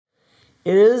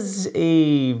It is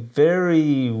a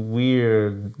very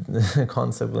weird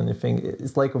concept when you think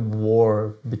it's like a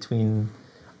war between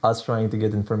us trying to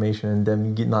get information and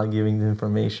them not giving the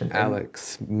information.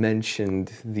 Alex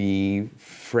mentioned the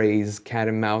phrase cat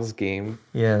and mouse game.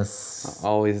 Yes.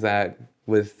 Always that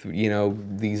with,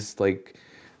 these like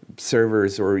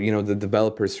servers or, the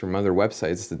developers from other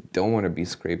websites that don't want to be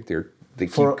scraped. They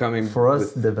keep coming. For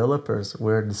us developers,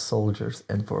 we're the soldiers,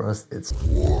 and for us, it's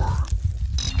war.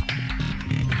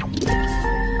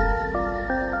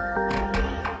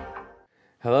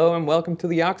 Hello and welcome to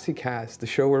the Oxycast, the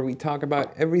show where we talk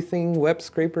about everything web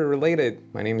scraper related.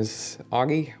 My name is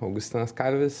Augie, Augustinas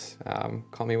Calves.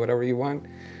 Call me whatever you want.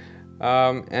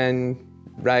 And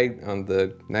right on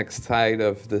the next side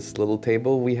of this little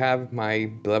table, we have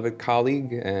my beloved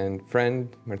colleague and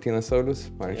friend, Martina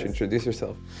Solus. Why don't you introduce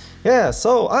yourself? Yeah,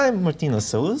 so I'm Martina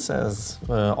Solus, as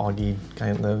Augie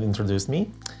kind of introduced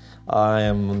me. I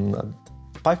am a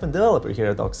Python developer here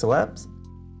at Oxy Labs.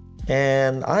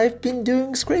 And I've been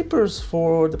doing scrapers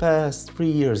for the past 3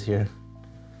 years here.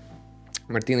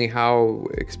 Martini, how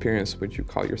experienced would you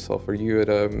call yourself? Are you at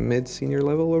a mid-senior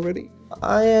level already?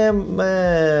 I am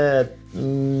at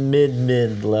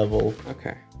mid level.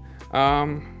 Okay.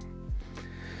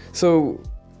 So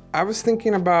I was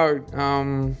thinking about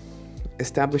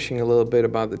establishing a little bit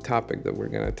about the topic that we're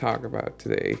going to talk about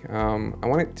today. I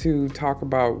wanted to talk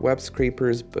about web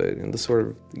scrapers, but in the sort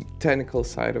of the technical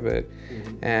side of it.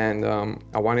 Mm-hmm. And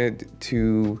I wanted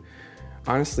to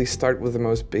honestly start with the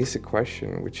most basic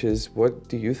question, which is, what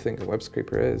do you think a web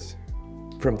scraper is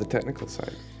from the technical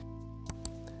side?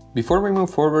 Before we move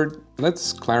forward,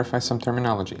 let's clarify some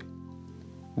terminology.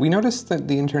 We noticed that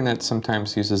the internet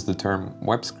sometimes uses the term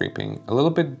web scraping a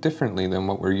little bit differently than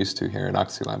what we're used to here at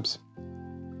Oxy Labs.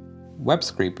 Web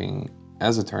scraping,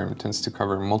 as a term, tends to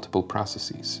cover multiple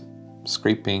processes: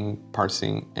 scraping,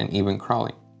 parsing, and even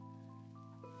crawling.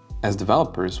 As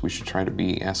developers, we should try to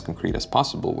be as concrete as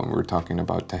possible when we're talking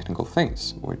about technical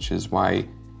things, which is why,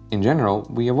 in general,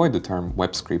 we avoid the term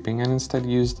web scraping and instead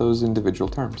use those individual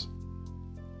terms.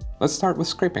 Let's start with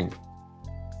scraping.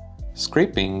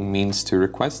 Scraping means to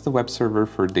request the web server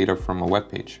for data from a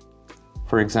web page.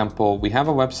 For example, we have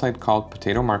a website called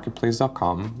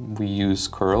potatomarketplace.com. We use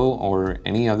curl or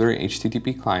any other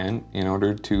HTTP client in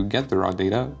order to get the raw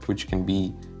data, which can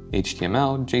be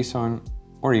HTML, JSON,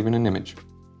 or even an image.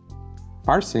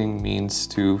 Parsing means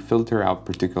to filter out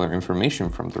particular information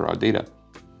from the raw data.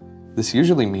 This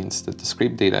usually means that the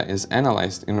scraped data is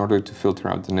analyzed in order to filter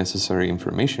out the necessary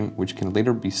information, which can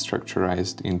later be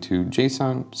structurized into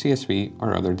JSON, CSV,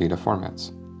 or other data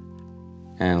formats.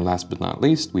 And last but not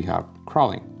least, we have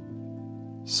crawling.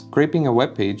 Scraping a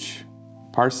web page,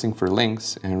 parsing for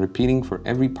links, and repeating for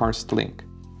every parsed link.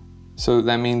 So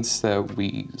that means that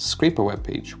we scrape a web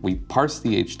page, we parse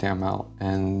the HTML,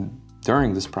 and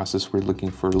during this process, we're looking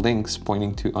for links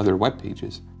pointing to other web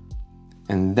pages.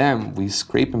 And then we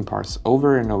scrape and parse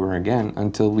over and over again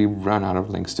until we run out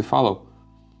of links to follow.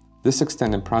 This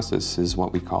extended process is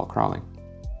what we call crawling.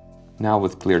 Now,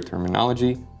 with clear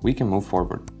terminology, we can move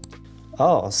forward.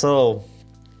 Oh, so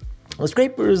a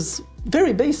scraper is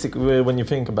very basic when you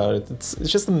think about it. It's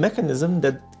just a mechanism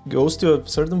that goes to a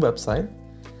certain website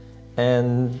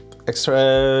and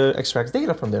extracts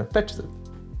data from there, fetches it.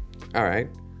 All right.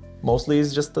 Mostly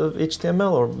it's just the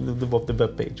HTML or the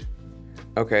web page.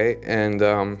 Okay, and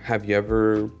have you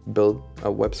ever built a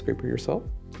web scraper yourself?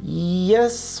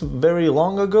 Yes, very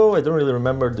long ago. I don't really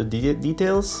remember the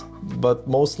details, but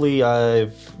mostly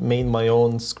I've made my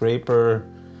own scraper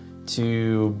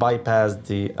to bypass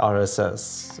the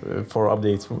RSS for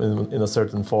updates in a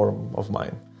certain form of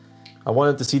mine. I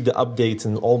wanted to see the updates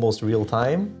in almost real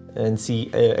time and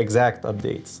see exact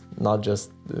updates, not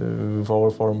just for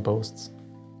forum posts.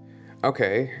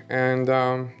 Okay, and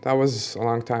that was a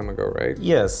long time ago, right?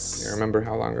 Yes. You remember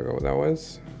how long ago that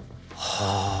was?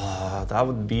 That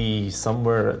would be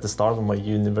somewhere at the start of my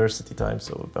university time,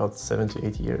 so about 7 to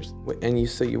 8 years. And you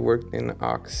said you worked in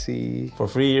Oxy? For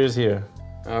 3 years here.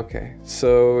 Okay,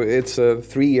 so it's a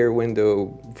 3-year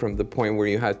window from the point where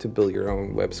you had to build your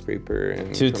own web scraper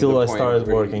and till I started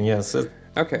working, yes.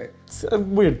 Okay. It's a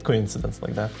weird coincidence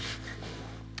like that.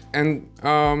 And,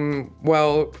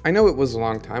 well, I know it was a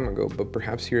long time ago, but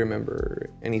perhaps you remember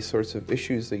any sorts of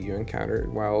issues that you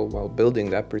encountered while building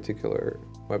that particular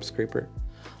web scraper?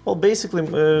 Well, basically,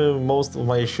 most of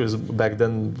my issues back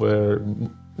then were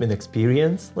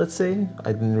inexperience, let's say.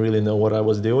 I didn't really know what I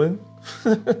was doing.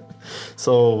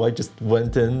 So I just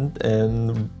went in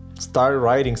and started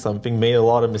writing something, made a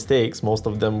lot of mistakes. Most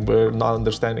of them were not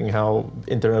understanding how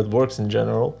internet works in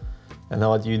general. and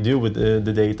what you do with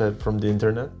the data from the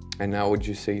internet. And now would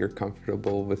you say you're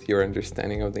comfortable with your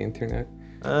understanding of the internet?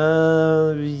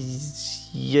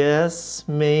 Yes,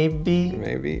 maybe.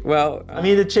 Maybe. Well, I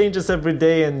mean, it changes every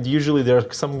day, and usually there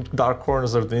are some dark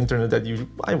corners of the internet that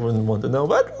I wouldn't want to know,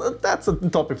 but that's a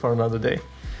topic for another day.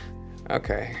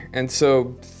 okay. And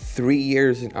so 3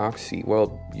 years in Oxy,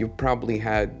 well, you've probably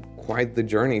had quite the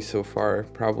journey so far.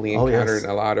 Probably encountered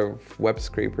a lot of web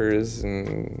scrapers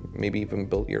and maybe even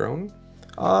built your own?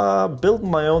 Built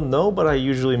my own, no, but I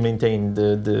usually maintain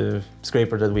the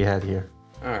scraper that we had here.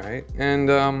 All right. And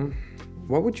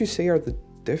what would you say are the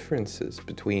differences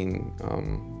between,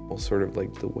 well, sort of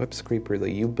like the web scraper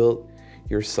that you built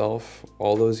yourself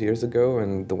all those years ago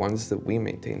and the ones that we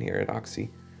maintain here at Oxy?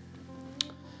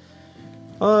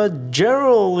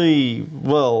 Generally,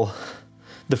 well,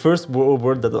 the first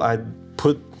word that I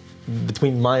put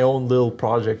between my own little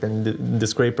project and the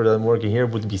scraper that I'm working here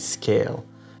would be scale.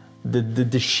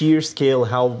 The sheer scale,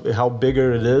 how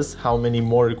bigger it is, how many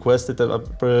more requests it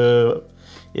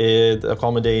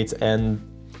accommodates, and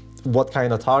what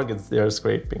kind of targets they are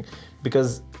scraping.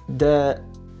 Because that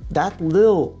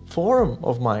little forum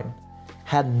of mine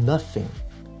had nothing.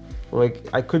 Like,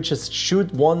 I could just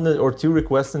shoot 1 or 2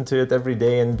 requests into it every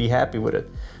day and be happy with it.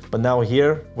 But now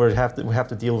here we have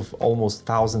to deal with almost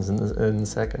thousands in a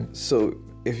second. So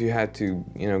if you had to,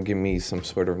 give me some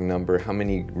sort of number, how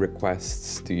many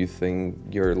requests do you think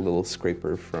your little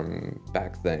scraper from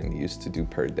back then used to do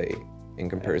per day in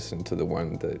comparison to the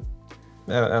one that...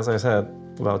 As I said,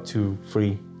 about 2,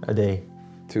 3 a day.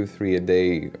 2, 3 a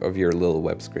day of your little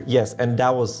web scraper. Yes, and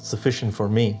that was sufficient for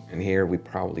me. And here we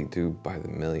probably do by the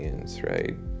millions,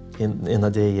 right? In a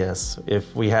day, yes.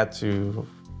 If we had to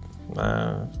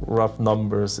rough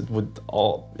numbers, it would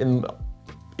all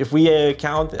if we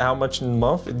count how much in a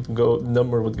month,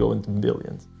 number would go into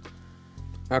billions.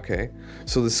 Okay,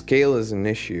 so the scale is an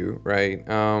issue, right?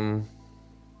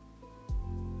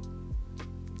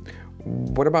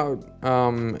 What about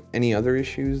any other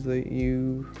issues that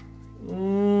you...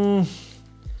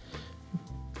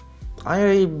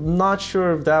 I'm not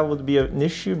sure if that would be an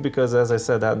issue, because as I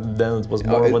said, then it was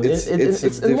more of an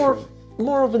it's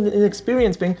more of an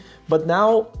inexperienced thing. But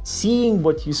now seeing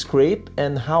what you scrape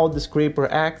and how the scraper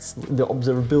acts, the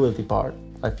observability part,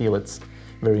 I feel it's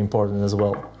very important as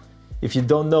well. If you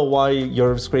don't know why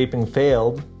your scraping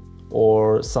failed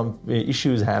or some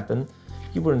issues happen,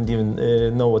 you wouldn't even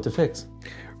know what to fix.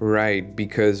 Right,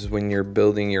 because when you're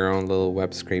building your own little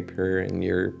web scraper and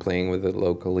you're playing with it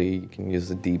locally, you can use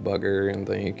the debugger and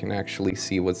then you can actually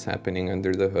see what's happening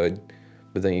under the hood,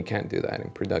 but then you can't do that in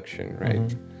production, right?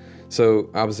 Mm-hmm. So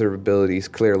observability is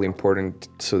clearly important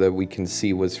so that we can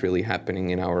see what's really happening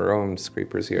in our own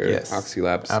scrapers here at Oxy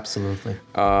Labs. Absolutely.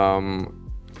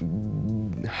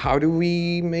 How do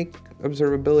we make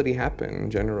observability happen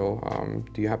in general?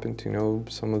 Do you happen to know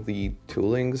some of the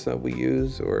toolings that we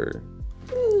use, or?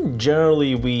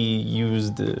 Generally, we use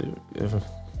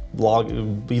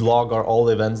we log all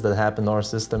events that happen in our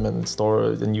system and store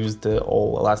and use the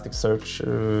all Elasticsearch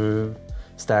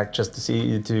stack just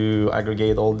to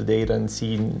aggregate all the data and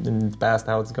see in the past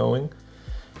how it's going.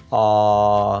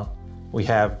 We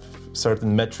have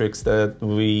certain metrics that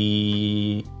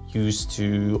we use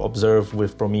to observe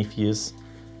with Prometheus,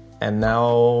 and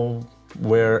now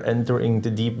we're entering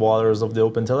the deep waters of the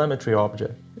OpenTelemetry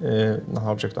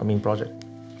project.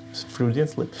 Freudian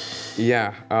slip.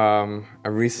 Yeah, I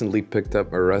recently picked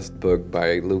up a Rust book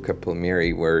by Luca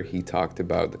Palmieri where he talked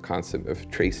about the concept of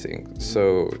tracing.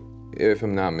 So, if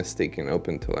I'm not mistaken,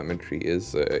 OpenTelemetry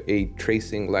is a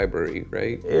tracing library,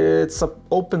 right? It's an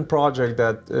open project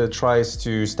that tries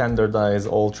to standardize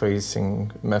all tracing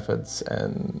methods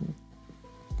and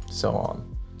so on.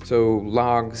 So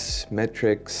logs,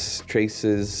 metrics,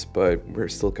 traces, but we're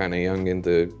still kind of young in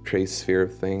the trace sphere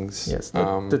of things. Yes, the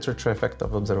trifecta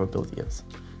of observability, yes.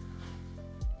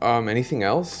 Anything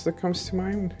else that comes to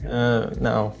mind?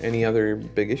 No. Any other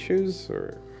big issues,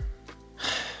 or?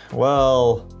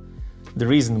 Well, the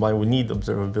reason why we need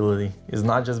observability is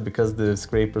not just because the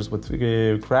scrapers would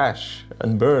crash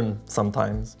and burn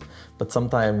sometimes, but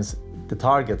sometimes the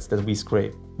targets that we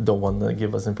scrape don't want to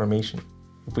give us information.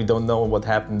 If we don't know what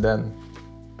happened then.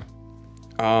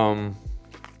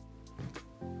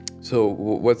 So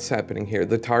what's happening here?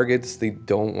 The targets, they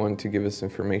don't want to give us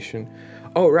information.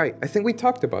 Oh, right. I think we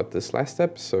talked about this last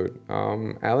episode.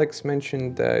 Alex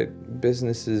mentioned that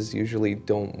businesses usually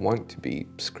don't want to be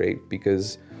scraped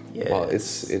because, well,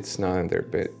 it's not in their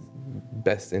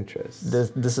best interest.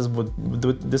 This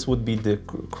would be the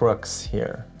crux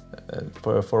here.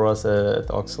 For us at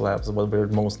Oxy Labs, what we're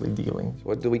mostly dealing.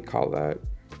 What do we call that?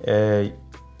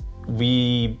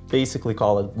 We basically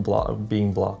call it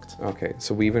being blocked. Okay,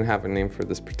 so we even have a name for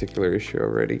this particular issue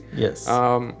already. Yes.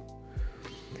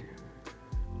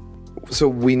 So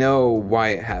we know why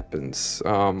it happens.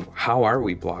 How are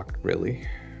we blocked, really?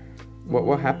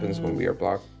 What happens when we are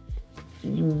blocked?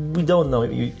 We don't know.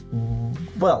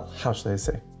 Well, how should I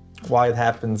say? Why it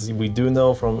happens, we do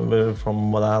know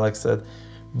from what Alex said.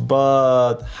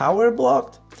 But how we're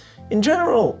blocked? In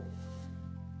general,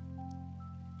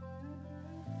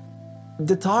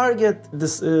 the target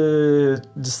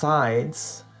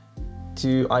decides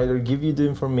to either give you the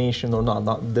information or not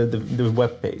the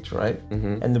web page, right?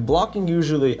 Mm-hmm. And the blocking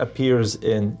usually appears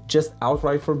in just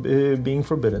outright being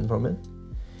forbidden from it.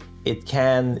 It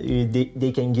can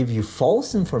they can give you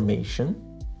false information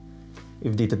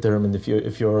if they determine if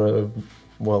you're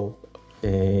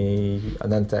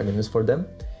an antagonist for them.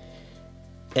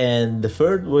 And the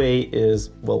third way is,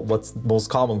 what's most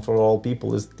common for all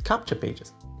people is CAPTCHA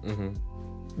pages. Mm-hmm.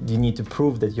 You need to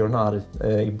prove that you're not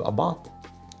a bot.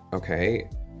 Okay.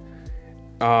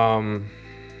 How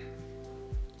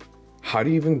do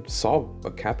you even solve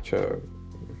a CAPTCHA?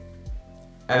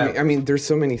 I mean, there's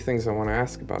so many things I want to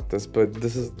ask about this, but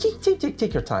this is...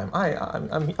 Take your time.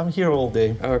 I'm here all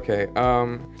day. Okay.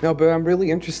 No, but I'm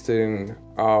really interested in...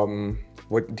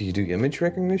 what do you do? Image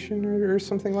recognition or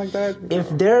something like that? If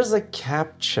there's a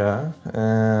CAPTCHA,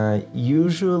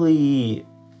 usually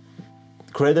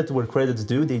credit where credit's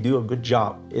due. They do a good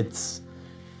job. It's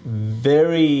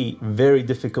very, very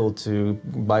difficult to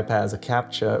bypass a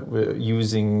CAPTCHA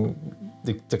using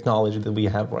the technology that we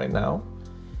have right now.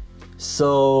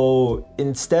 So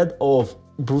instead of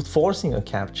brute forcing a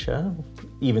CAPTCHA,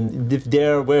 even if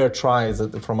there were tries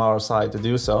from our side to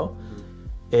do so,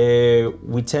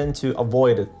 we tend to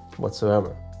avoid it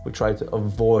whatsoever. We try to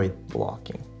avoid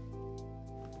blocking.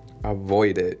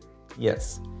 Avoid it?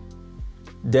 Yes.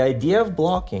 The idea of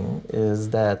blocking is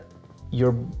that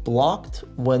you're blocked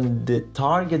when the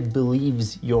target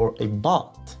believes you're a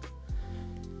bot.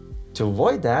 To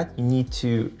avoid that, you need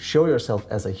to show yourself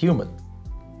as a human.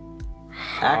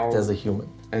 Act as a human.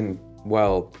 And,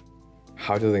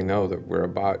 how do they know that we're a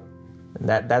bot? And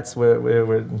that's where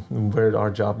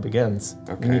our job begins.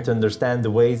 Okay. We need to understand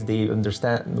the ways they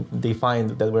find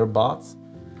that we're bots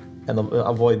and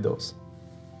avoid those.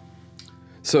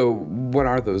 So what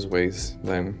are those ways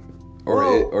then?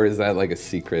 Or is that like a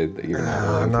secret that you're not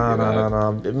willing to give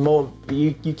out? No.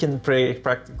 You can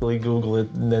practically Google it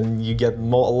and then you get a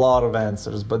lot of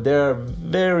answers, but there are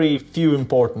very few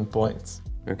important points.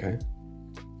 Okay.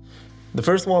 The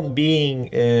first one being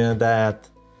that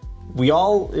we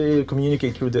all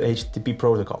communicate through the HTTP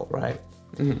protocol, right?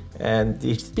 Mm-hmm. And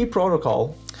the HTTP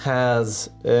protocol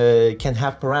can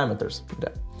have parameters.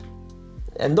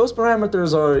 And those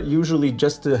parameters are usually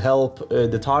just to help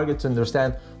the target to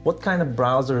understand what kind of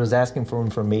browser is asking for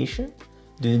information.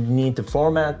 Do you need to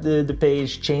format the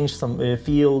page, change some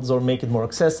fields, or make it more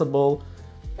accessible?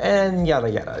 And yada,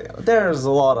 yada, yada. There's a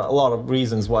lot of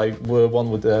reasons why one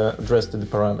would address the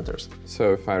parameters.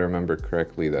 So if I remember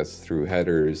correctly, that's through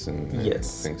headers and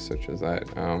things such as that.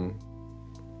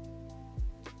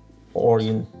 Or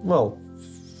a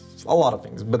lot of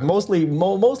things, but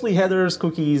mostly headers,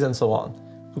 cookies, and so on.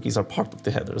 Cookies are part of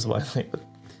the headers, by the way.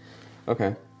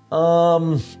 Okay.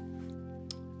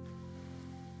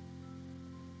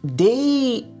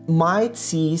 They might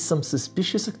see some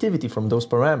suspicious activity from those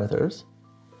parameters,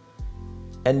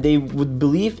 and they would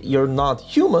believe you're not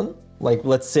human. Like,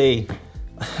 let's say,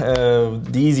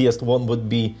 the easiest one would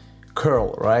be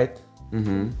curl, right?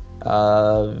 Mm-hmm.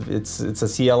 It's a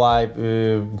CLI.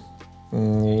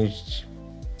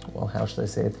 How should I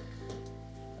say it?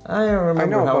 I don't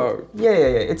remember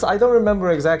I don't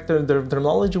remember exactly the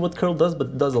terminology what curl does, but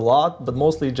it does a lot. But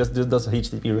mostly it just does a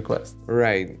HTTP request.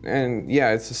 Right, and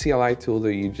it's a CLI tool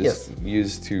that you just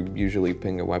use to usually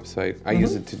ping a website. I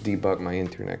use it to debug my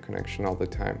internet connection all the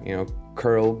time.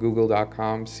 Curl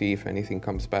google.com, see if anything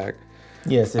comes back.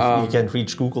 Yes, if you can't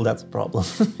reach Google, that's a problem.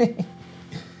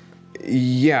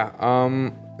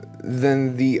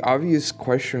 Then the obvious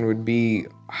question would be,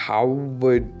 how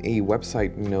would a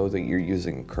website know that you're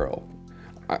using curl?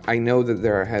 I know that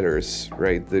there are headers,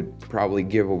 right, that probably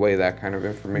give away that kind of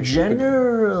information.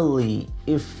 Generally,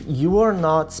 if you are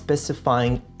not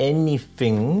specifying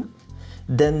anything,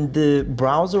 then the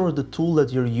browser or the tool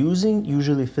that you're using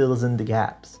usually fills in the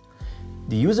gaps.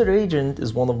 The user agent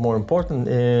is one of the more important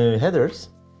headers.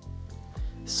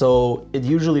 So it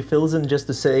usually fills in just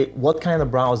to say what kind of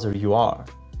browser you are.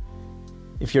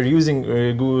 If you're using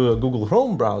a Google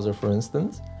Chrome browser, for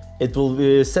instance, it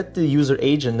will set the user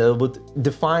agent that would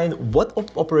define what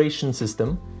operation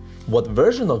system, what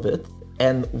version of it,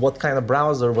 and what kind of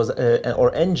browser was or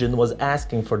engine was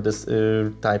asking for this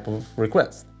type of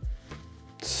request.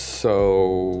 So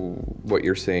what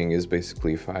you're saying is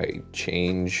basically if I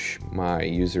change my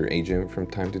user agent from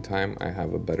time to time, I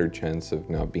have a better chance of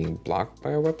not being blocked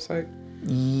by a website?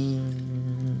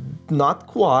 Not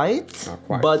quite,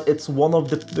 but it's one of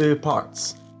the parts.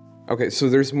 Okay, so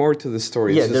there's more to the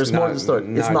story. Yeah, there's more to the story.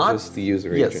 It's not just the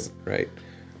user agent, right?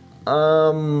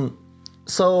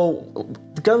 So,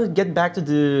 to get back to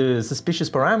the suspicious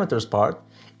parameters part,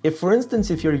 if, for instance,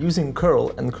 if you're using curl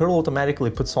and curl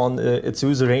automatically puts on its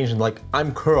user agent like I'm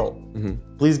curl,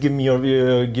 please give me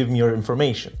your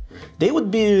information, they would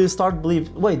start believe,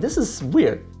 wait, this is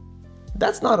weird.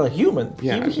 That's not a human.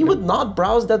 Yeah, he would not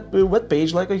browse that web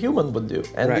page like a human would do,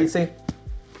 and they say,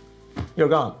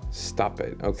 you're gone. Stop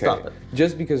it. Okay. Stop it.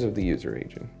 Just because of the user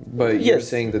agent. But you're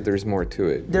saying that there's more to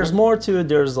it. There's more to it.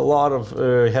 There's a lot of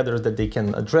headers that they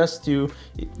can address to,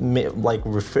 like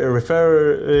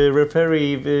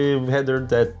referee header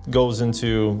that goes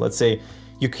into, let's say,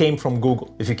 you came from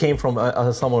Google. If you came from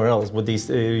somewhere else, would they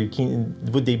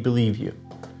believe you?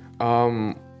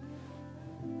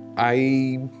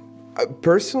 I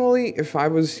personally, if I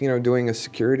was, doing a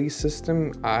security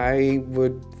system, I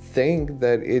would think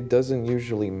that it doesn't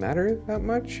usually matter that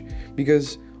much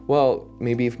because, well,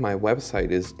 maybe if my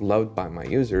website is loved by my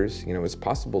users, it's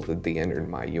possible that they entered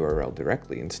my URL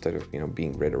directly instead of,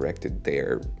 being redirected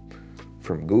there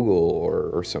from Google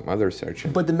or some other search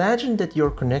engine. But imagine that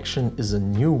your connection is a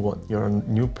new one. You're a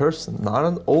new person, not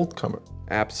an old comer.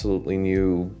 Absolutely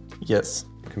new. Yes.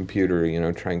 Computer,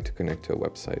 trying to connect to a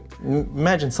website.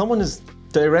 Imagine someone is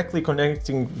directly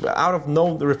connecting out of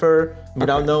no refer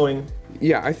without knowing.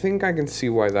 Yeah, I think I can see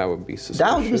why that would be suspicious.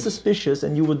 That would be suspicious,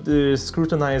 and you would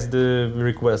scrutinize the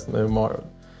request more.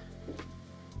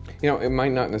 It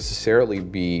might not necessarily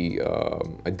be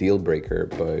a deal breaker,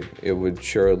 but it would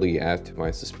surely add to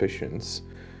my suspicions.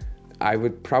 I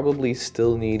would probably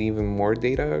still need even more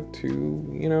data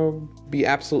to, be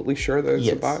absolutely sure that it's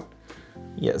a bot.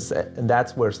 Yes, and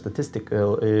that's where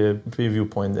statistical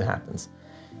viewpoint happens.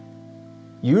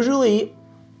 Usually,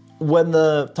 when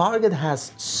the target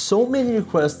has so many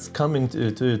requests coming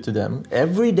to them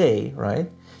every day,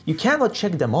 right? You cannot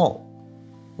check them all,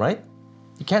 right?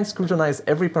 You can't scrutinize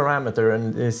every parameter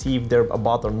and see if they're a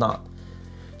bot or not.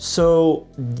 So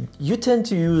you tend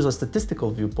to use a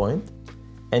statistical viewpoint,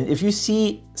 and if you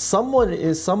see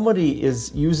somebody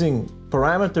is using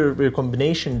parameter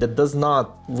combination that does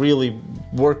not really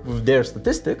work with their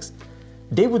statistics,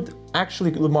 they would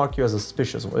actually mark you as a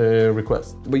suspicious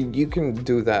request. But you can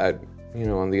do that,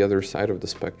 on the other side of the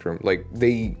spectrum. Like,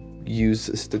 they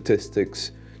use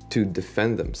statistics to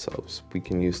defend themselves. We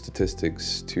can use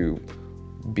statistics to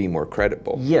be more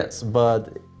credible. Yes,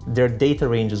 but their data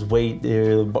range is way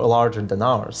larger than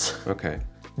ours. Okay.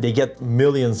 They get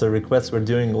millions of requests. We're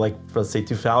doing like, let's say,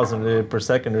 2,000 per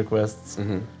second requests.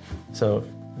 Mm-hmm. So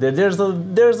there's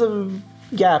a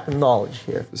gap in knowledge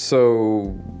here.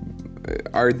 So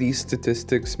are these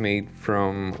statistics made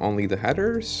from only the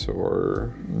headers,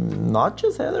 or? Not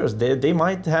just headers. They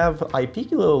might have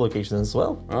IP locations as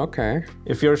well. Okay.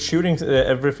 If you're shooting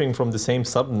everything from the same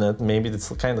subnet, maybe it's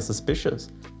kind of suspicious.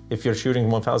 If you're shooting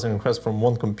 1,000 requests from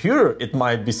one computer, it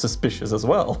might be suspicious as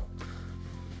well.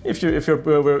 If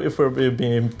we're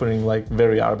being putting like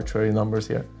very arbitrary numbers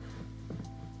here.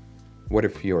 What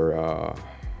if you're a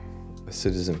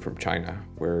citizen from China,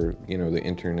 where the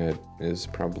internet is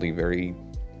probably very,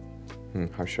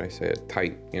 how should I say it,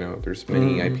 tight? There's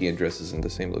many IP addresses in the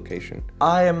same location.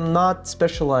 I am not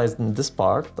specialized in this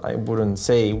part. I wouldn't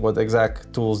say what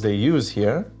exact tools they use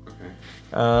here.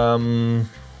 Okay.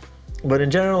 But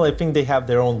in general, I think they have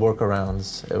their own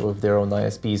workarounds with their own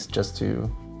ISPs just to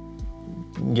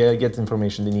get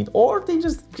information they need, or they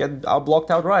just get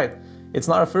blocked outright. It's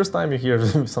not the first time you hear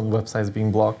some websites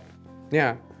being blocked.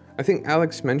 Yeah, I think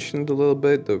Alex mentioned a little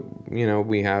bit that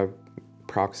we have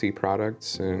proxy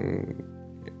products, and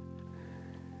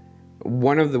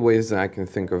one of the ways that I can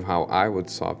think of how I would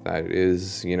solve that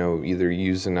is either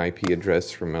use an IP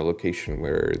address from a location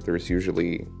where there's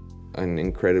usually an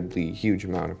incredibly huge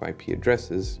amount of IP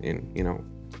addresses in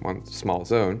one small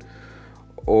zone,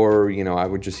 or I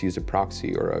would just use a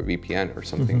proxy or a VPN or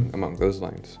something among those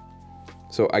lines.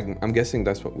 So I'm guessing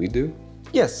that's what we do?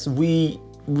 Yes, we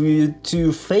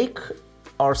to fake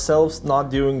ourselves not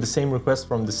doing the same request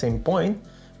from the same point,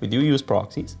 we do use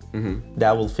proxies.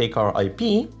 That will fake our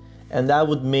IP, and that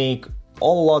would make a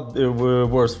lot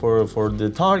worse for the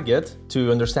target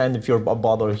to understand if you're a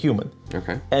bot or a human.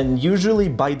 Okay. And usually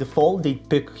by default they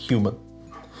pick human.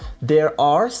 There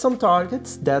are some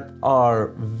targets that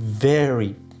are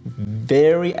very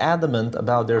very adamant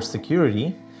about their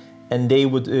security, and they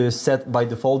would set by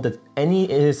default that any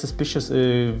suspicious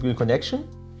connection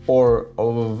or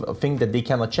a thing that they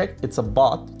cannot check, it's a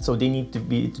bot, so they need to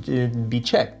be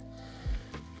checked.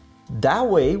 That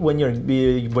way, when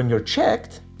you're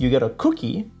checked, you get a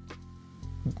cookie.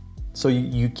 So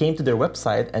you came to their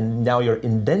website, and now you're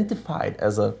identified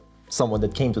as someone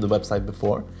that came to the website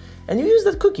before, and you use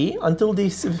that cookie until they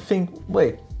think,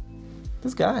 wait,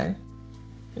 this guy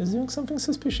is doing something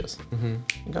suspicious.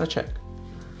 You gotta check.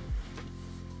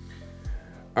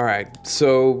 All right.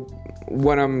 So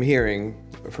what I'm hearing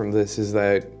from this is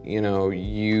that,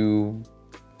 you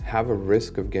have a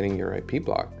risk of getting your IP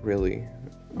blocked, really.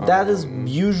 That is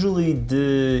usually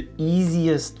the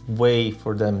easiest way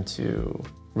for them to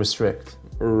restrict.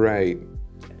 Right.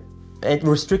 And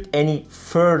restrict any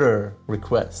further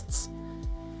requests.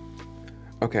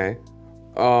 Okay.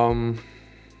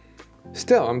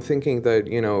 Still, I'm thinking that,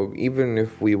 even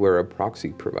if we were a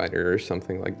proxy provider or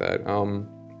something like that,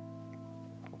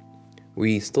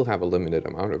 we still have a limited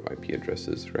amount of IP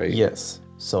addresses, right? Yes.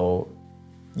 So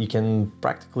you can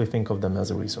practically think of them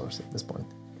as a resource at this point.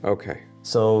 Okay.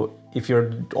 So if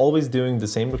you're always doing the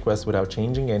same request without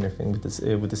changing anything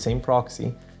with the same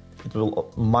proxy,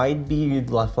 it might be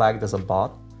flagged as a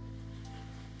bot.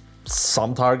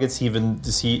 Some targets even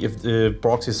to see if the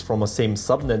proxy is from a same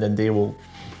subnet, and they will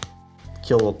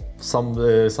kill some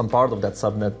part of that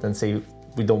subnet and say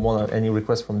we don't want any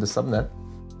request from the subnet.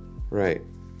 Right.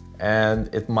 And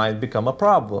it might become a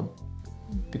problem,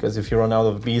 because if you run out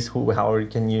of bees, how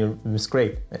can you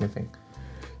scrape anything?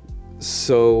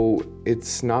 So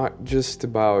it's not just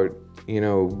about,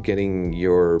 getting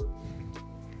your...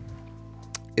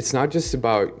 It's not just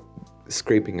about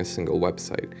scraping a single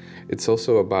website. It's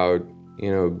also about,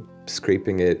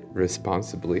 scraping it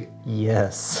responsibly.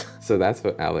 Yes. So that's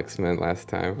what Alex meant last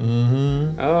time.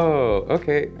 Mm-hmm. Oh,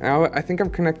 okay. Now I think I'm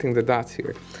connecting the dots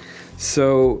here.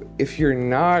 So if you're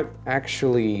not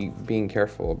actually being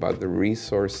careful about the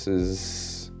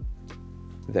resources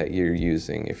that you're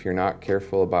using, if you're not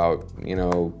careful about,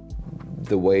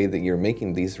 the way that you're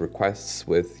making these requests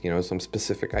with, some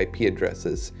specific IP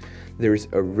addresses, there's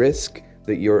a risk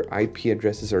that your IP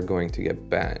addresses are going to get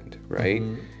banned, right?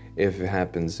 Mm-hmm. If it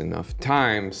happens enough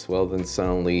times, well, then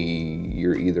suddenly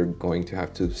you're either going to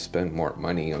have to spend more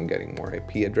money on getting more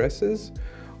IP addresses,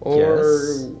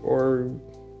 or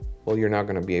well, you're not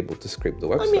going to be able to scrape the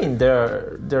website. I mean,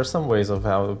 there are some ways of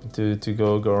how to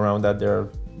go around that. There are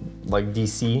like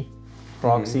DC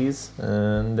proxies,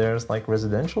 and there's like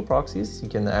residential proxies. You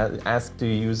can ask to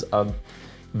use a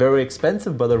very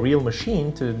expensive but a real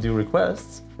machine to do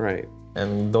requests. Right.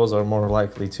 And those are more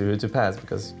likely to pass,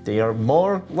 because they are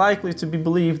more likely to be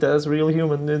believed as real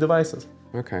human devices.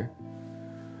 Okay.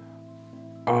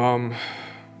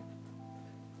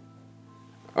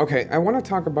 Okay, I want to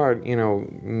talk about,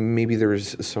 maybe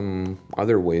there's some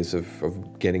other ways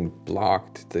of getting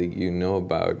blocked that you know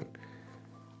about.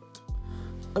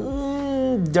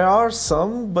 There are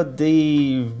some, but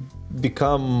they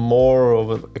become more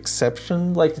of an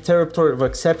exception, like the territory of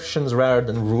exceptions rather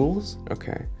than rules.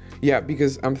 Okay. Yeah,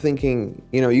 because I'm thinking,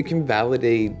 you can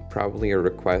validate probably a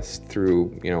request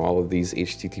through, all of these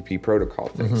HTTP protocol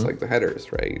things, like the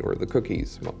headers, right? Or the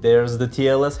cookies. There's the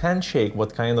TLS handshake.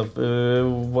 What kind of,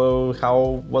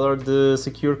 what are the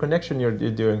secure connection you're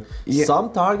doing? Yeah.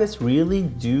 Some targets really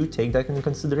do take that into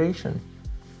consideration.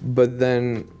 But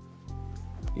then,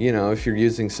 if you're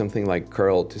using something like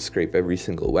curl to scrape every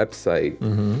single website,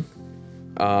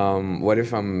 what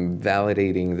if I'm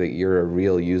validating that you're a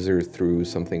real user through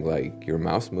something like your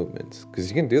mouse movements? Because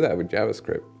you can do that with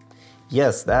JavaScript.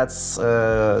 Yes, that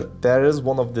is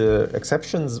one of the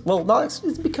exceptions. Well, it's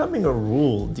becoming a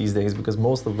rule these days, because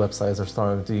most of the websites are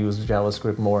starting to use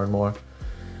JavaScript more and more.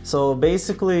 So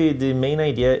basically, the main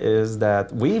idea is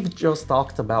that we've just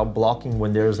talked about blocking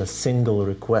when there's a single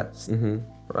request,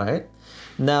 right?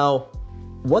 Now,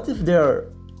 what if there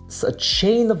are a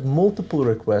chain of multiple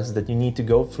requests that you need to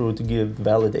go through to get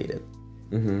validated?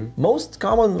 Most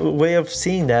common way of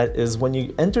seeing that is when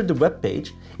you enter the web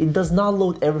page, it does not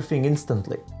load everything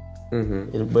instantly.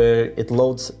 Where it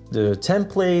loads the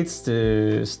templates,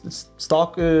 the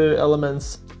stock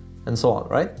elements, and so on,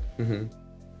 right?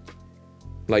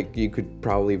 Like you could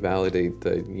probably validate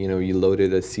that, you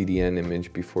loaded a CDN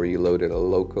image before you loaded a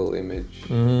local image.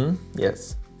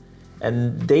 Yes.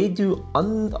 And they do,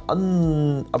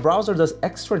 a browser does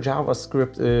extra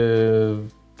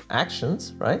JavaScript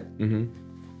actions, right?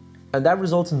 And that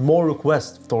results in more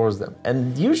requests towards them.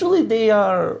 And usually they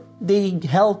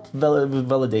help with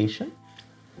validation.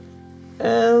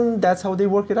 And that's how they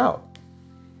work it out.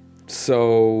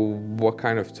 So what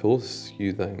kind of tools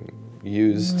you then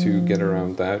use to get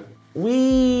around that?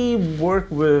 We work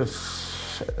with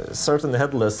certain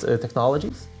headless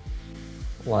technologies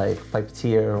like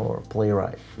Puppeteer or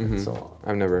Playwright and so on.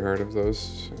 I've never heard of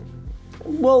those.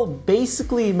 Well,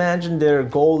 basically imagine their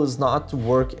goal is not to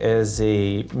work as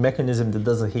a mechanism that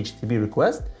does a HTTP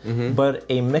request, but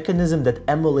a mechanism that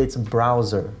emulates a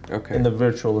browser in the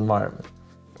virtual environment.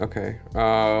 Okay.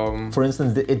 For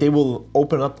instance, they will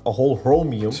open up a whole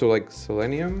Chromium. So like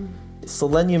Selenium?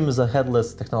 Selenium is a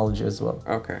headless technology as well.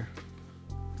 Okay.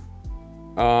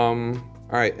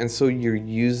 All right, and so you're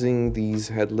using these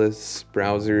headless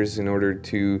browsers in order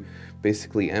to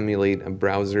basically emulate a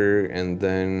browser and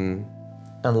then...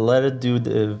 And let it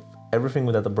do everything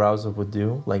that the browser would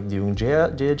do, like doing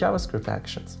JavaScript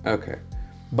actions. Okay.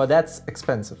 But that's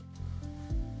expensive.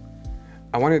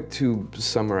 I wanted to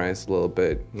summarize a little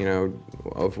bit,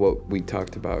 of what we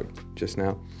talked about just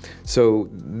now. So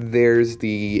there's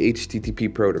the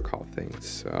HTTP protocol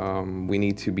things. We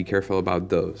need to be careful about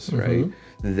those, right?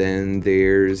 Then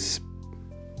there's,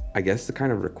 I guess, the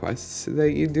kind of requests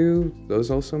that you do. Those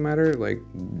also matter. Like,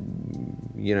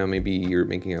 maybe you're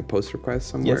making a post request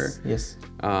somewhere. Yes.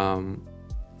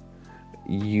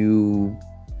 You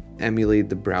emulate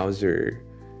the browser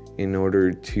in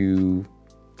order to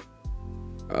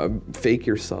fake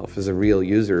yourself as a real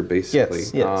user, basically.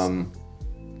 Yes.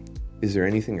 Is there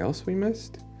anything else we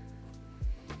missed?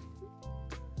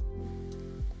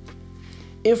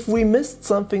 If we missed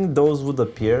something, those would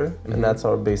appear, and that's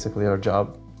basically our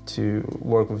job, to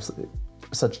work with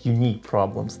such unique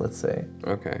problems, let's say.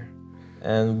 Okay.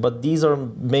 But these are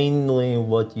mainly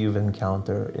what you've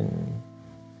encountered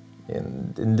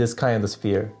in this kind of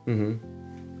sphere.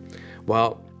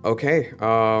 Well, okay.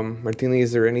 Martini,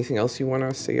 is there anything else you want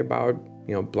to say about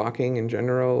blocking in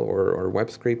general or web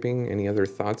scraping? Any other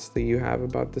thoughts that you have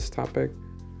about this topic?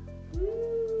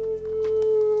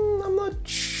 I'm not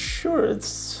sure.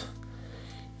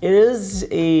 It is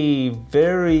a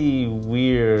very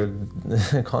weird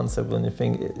concept when you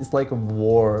think it's like a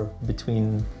war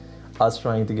between us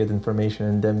trying to get information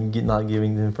and them not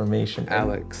giving the information.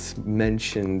 Alex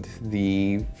mentioned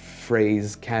the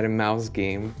phrase cat and mouse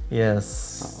game.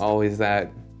 Yes. Always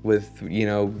that with,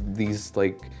 these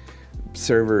like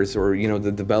servers or,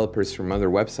 the developers from other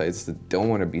websites that don't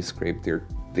want to be scraped.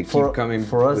 They keep coming.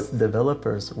 For us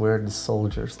developers, we're the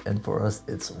soldiers, and for us,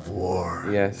 it's war.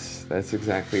 Yes, that's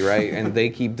exactly right. And they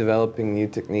keep developing new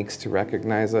techniques to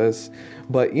recognize us.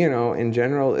 But, in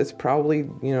general, it's probably,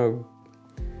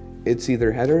 it's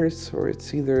either headers or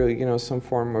it's either, some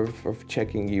form of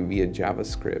checking you via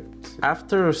JavaScript.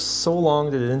 After so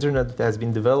long that the internet has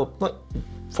been developed,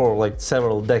 for like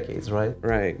several decades, right?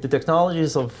 Right. The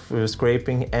technologies of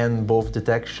scraping and both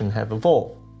detection have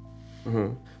evolved.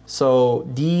 So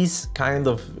these kind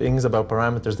of things about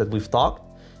parameters that we've talked,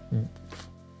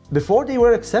 before they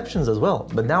were exceptions as well,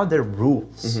 but now they're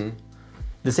rules.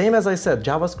 The same as I said,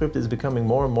 JavaScript is becoming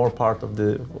more and more part of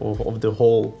the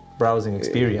whole browsing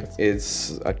experience.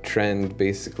 It's a trend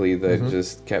basically that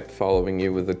just kept following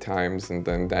you with the times, and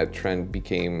then that trend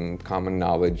became common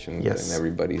knowledge, and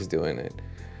everybody's doing it.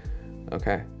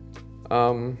 Okay.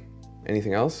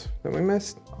 Anything else that we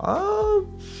missed?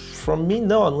 From me,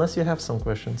 no, unless you have some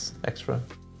questions extra.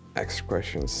 Extra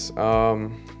questions.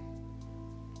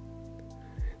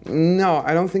 No,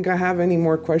 I don't think I have any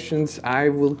more questions. I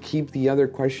will keep the other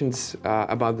questions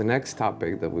about the next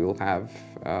topic that we will have.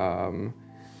 And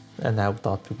that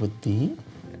topic would be?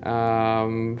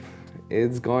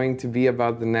 It's going to be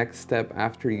about the next step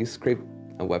after you scrape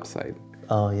a website.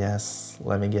 Oh yes,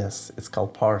 let me guess. It's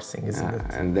called parsing, isn't it?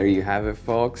 And there you have it,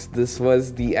 folks. This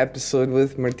was the episode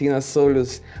with Martina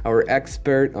Solus, our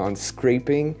expert on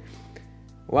scraping.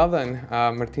 Well then,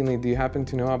 Martina, do you happen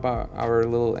to know about our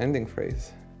little ending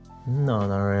phrase? No,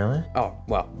 not really. Oh,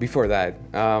 well, before that,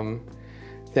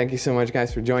 thank you so much,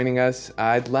 guys, for joining us.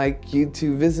 I'd like you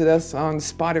to visit us on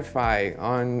Spotify,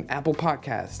 on Apple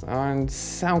Podcasts, on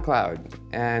SoundCloud,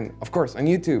 and of course, on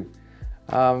YouTube.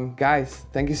 Guys,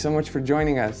 thank you so much for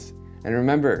joining us. And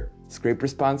remember, scrape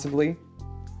responsibly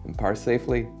and parse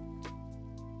safely.